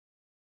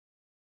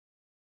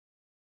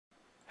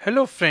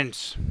Hello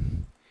friends.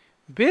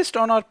 Based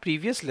on our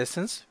previous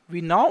lessons, we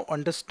now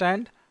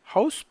understand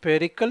how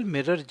spherical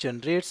mirror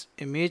generates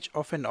image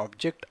of an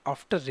object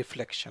after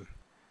reflection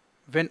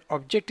when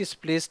object is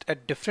placed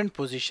at different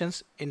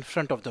positions in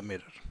front of the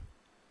mirror.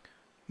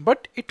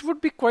 But it would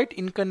be quite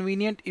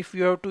inconvenient if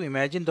you have to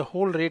imagine the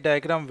whole ray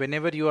diagram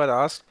whenever you are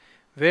asked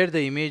where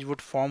the image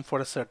would form for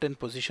a certain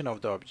position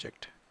of the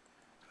object,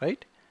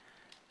 right?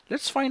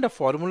 Let's find a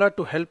formula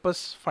to help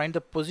us find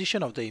the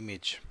position of the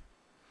image.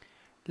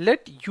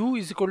 Let u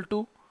is equal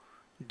to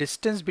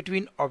distance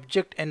between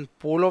object and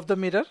pole of the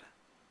mirror.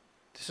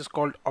 This is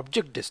called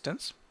object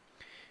distance.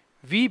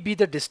 V be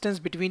the distance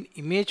between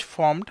image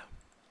formed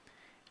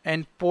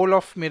and pole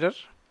of mirror.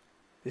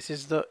 This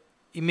is the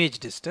image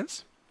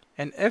distance.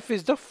 And F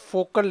is the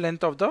focal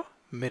length of the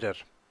mirror.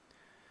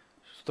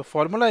 So the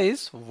formula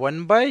is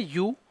 1 by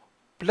u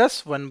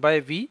plus 1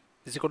 by v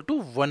is equal to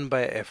 1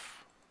 by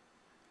f.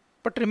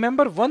 But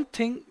remember one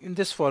thing in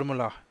this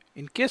formula.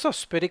 In case of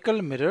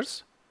spherical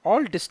mirrors,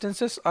 all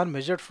distances are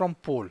measured from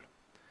pole.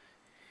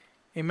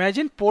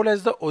 Imagine pole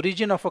as the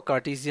origin of a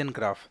Cartesian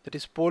graph, that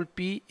is pole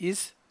P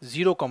is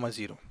 0,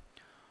 0.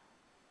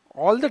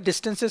 All the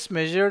distances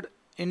measured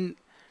in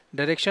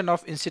direction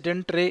of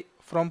incident ray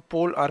from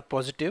pole are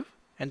positive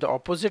and the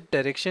opposite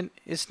direction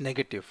is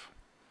negative.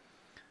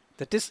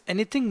 That is,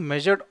 anything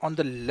measured on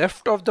the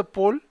left of the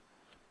pole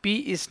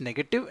P is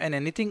negative and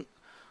anything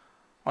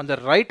on the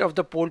right of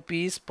the pole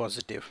P is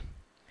positive.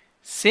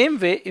 Same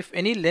way, if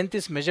any length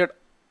is measured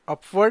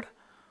upward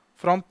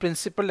from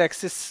principal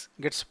axis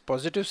gets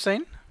positive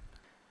sign,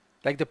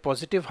 like the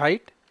positive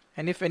height,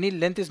 and if any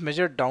length is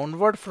measured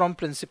downward from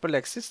principal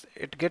axis,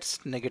 it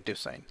gets negative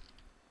sign.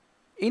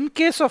 In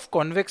case of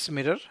convex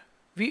mirror,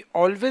 we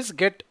always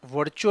get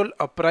virtual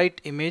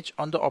upright image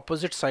on the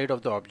opposite side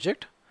of the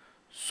object.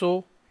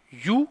 So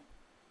u,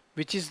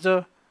 which is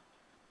the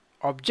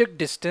object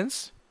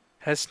distance,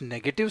 has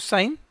negative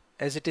sign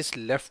as it is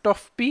left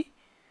of P,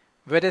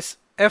 whereas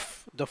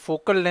f, the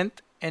focal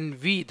length, and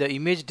v, the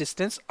image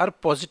distance, are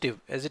positive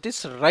as it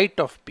is right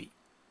of P.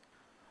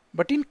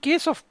 But in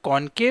case of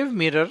concave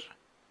mirror,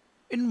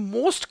 in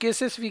most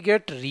cases we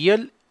get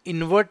real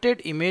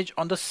inverted image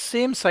on the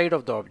same side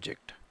of the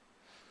object.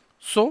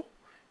 So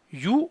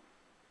u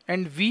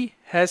and v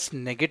has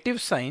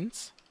negative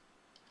signs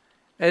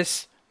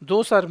as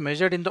those are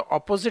measured in the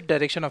opposite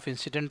direction of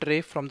incident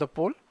ray from the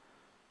pole,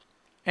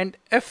 and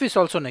f is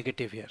also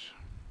negative here.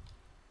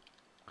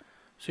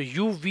 So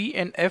u, v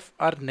and f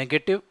are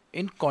negative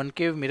in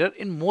concave mirror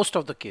in most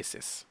of the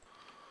cases.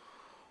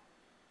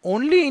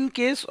 Only in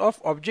case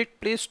of object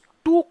placed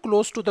too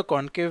close to the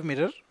concave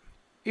mirror,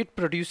 it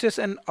produces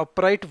an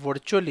upright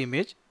virtual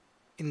image.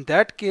 In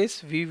that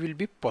case, v will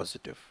be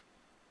positive.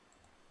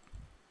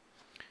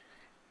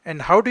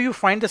 And how do you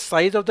find the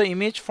size of the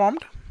image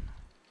formed?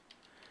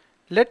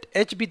 Let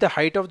h be the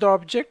height of the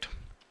object,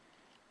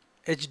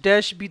 h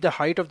dash be the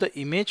height of the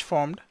image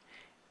formed,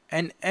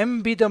 and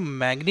m be the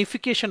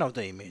magnification of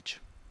the image.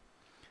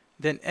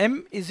 Then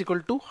m is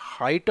equal to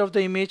height of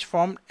the image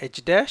formed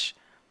h dash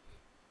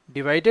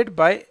divided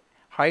by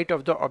height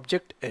of the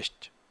object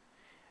h,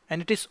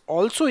 and it is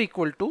also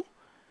equal to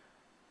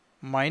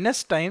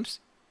minus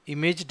times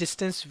image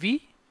distance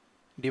v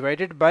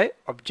divided by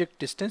object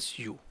distance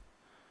u.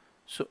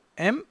 So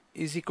m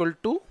is equal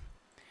to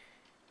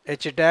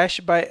h dash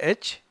by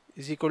h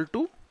is equal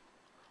to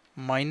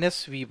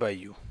minus v by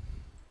u.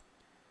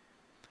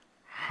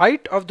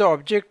 Height of the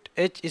object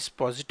h is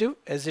positive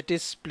as it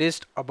is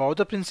placed above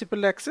the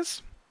principal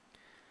axis.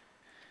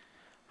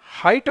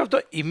 Height of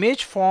the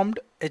image formed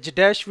h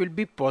dash will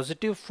be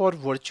positive for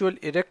virtual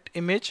erect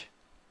image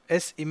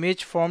as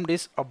image formed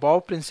is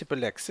above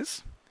principal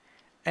axis,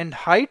 and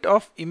height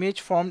of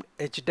image formed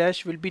h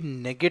dash will be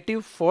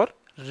negative for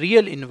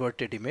real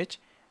inverted image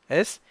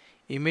as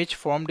image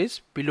formed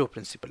is below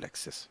principal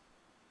axis.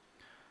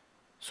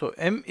 So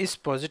m is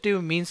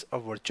positive means a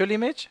virtual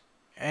image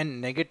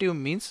and negative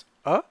means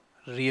a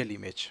real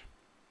image.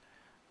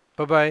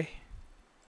 Bye bye.